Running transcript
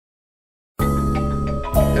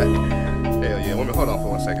Hell yeah, woman, hold on for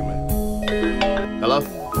 1 second, man. Hello?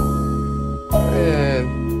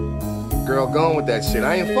 Man, girl, gone with that shit.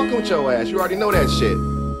 I ain't fucking with your ass. You already know that shit.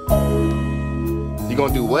 You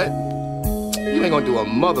gonna do what? You ain't gonna do a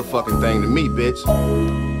motherfucking thing to me, bitch.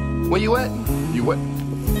 Where you at? You what?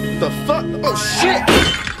 The fuck? Oh shit!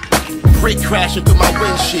 Brick crashing through my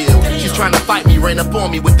windshield. She's trying to fight me, ran up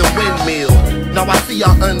on me with the windmill. Now I see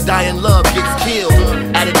our undying love gets killed.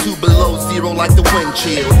 Attitude below zero like the wind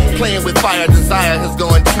chill. Playing with fire, desire has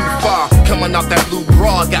gone too far. Coming off that blue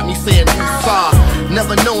bra got me saying woosah.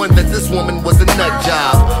 Never knowing that this woman was a nut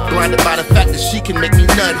job. Blinded by the fact that she can make me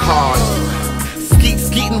nut hard.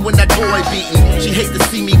 Skeetin' when that boy beatin'. She hate to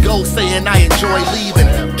see me go, saying I enjoy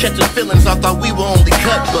leaving. Catching feelings, I thought we were only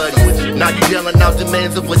cut buddies. Now you yelling out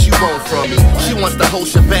demands of what you want from me. She wants the whole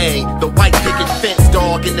shebang. The white picket fence,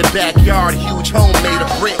 dog in the backyard, huge home made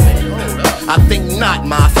of brick. I think not,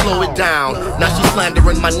 ma, slow it down. Now she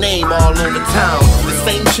slandering my name all over town. The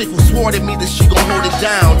same chick who swore to me that she gon' hold it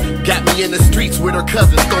down got me in the streets with her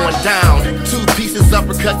cousins throwing down. 2 pieces,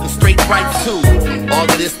 uppercuts and straight right too. All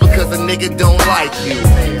of this because a nigga don't like you.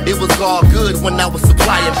 It was all good when I was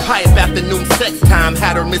supplying pipe. Afternoon sex time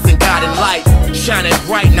had her missing God and light. Shining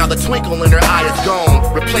bright, now the twinkle in her eye is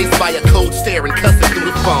gone. Replaced by a cold stare and cussing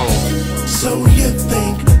through the phone. So you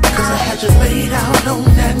think, cause I had you laid out on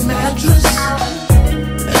that mattress,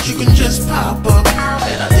 that you can just pop up,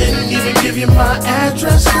 and I didn't even give you my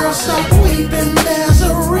address. Girl, stop weeping, there's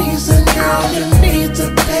a reason. Girl, you need to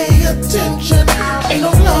pay attention. Ain't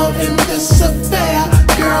no love in this affair.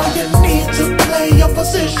 Girl, you need to play your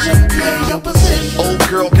position, play your position. Old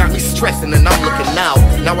girl got me stressing and I'm looking out.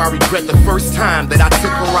 Now I regret the first time that I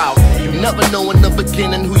took her out. You never know in the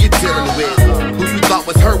beginning who you're dealing with. Who you thought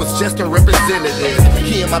was her was just a representative.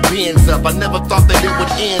 Here my Benz up, I never thought that it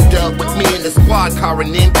would end up with me in the squad car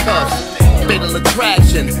and in cuffs. Fatal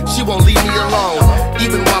attraction, she won't leave me alone.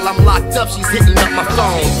 Even while I'm locked up, she's hitting up my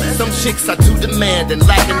phone. Some chicks are too demanding,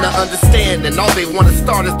 lacking the understanding. All they want to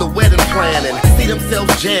start is the wedding planning. See themselves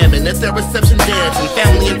jamming at their reception dancing.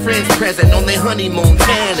 Family and friends present on their honeymoon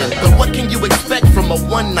tanning. But what can you expect from a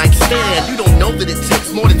one-night stand? You don't know that it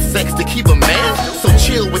takes more than sex to keep a man? So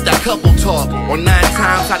chill with that couple talk, or 9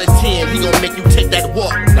 times out of 10 he gon' make you take that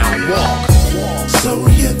walk. Now walk. So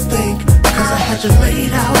you think, cause I had you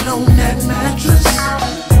laid out on that mattress,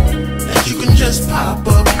 that you can just pop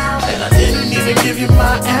up, and I didn't even give you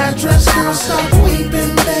my address. Girl, stop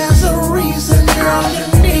weeping, there's a reason. Girl, you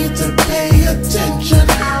need to pay attention.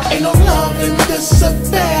 Ain't no love in this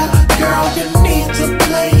affair. Girl, you need to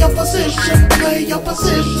play your position, play your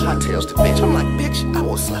position. I tells the bitch, I'm like, bitch, I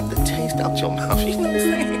will slap the taste out your mouth. You know what I'm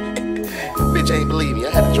saying? Bitch ain't believe me. I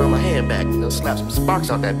had to draw my hand back, you know, slap some sparks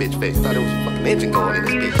out that bitch face. Thought it was a fucking engine going in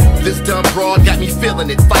this bitch. This dumb broad got me feeling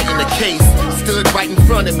it, fighting the case. Stood right in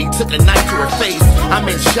front of me, took a knife to her face. I'm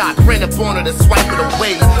in shock, ran up on her to swipe it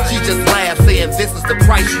away. She just laughed, saying this is the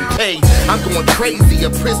price you pay. I'm going crazy, a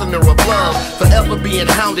prisoner of love, forever being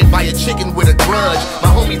hounded by a chicken with a grudge.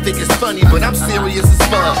 My homie think it's funny, but I'm serious as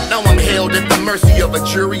fuck. Now I'm held at the mercy of a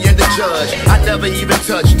jury and a judge. I never even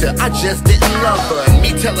touched her, I just didn't love her. And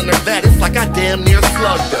me telling her that, it's like I damn near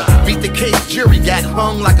slugged her. Beat the case, jury got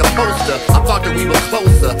hung like a poster. I thought that we were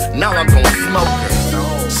closer, now I'm gon' smoke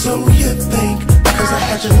her. So you think, cause I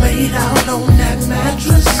had you laid out on that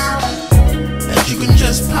mattress, that you can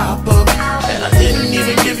just pop up, and I didn't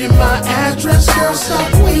even give you my address. Girl,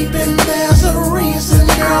 stop weeping, there's a reason.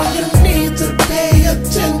 Girl, you need to pay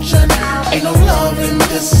attention. Ain't no love in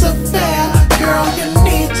this affair. Girl, you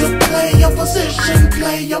need to play your position,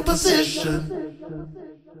 play your position.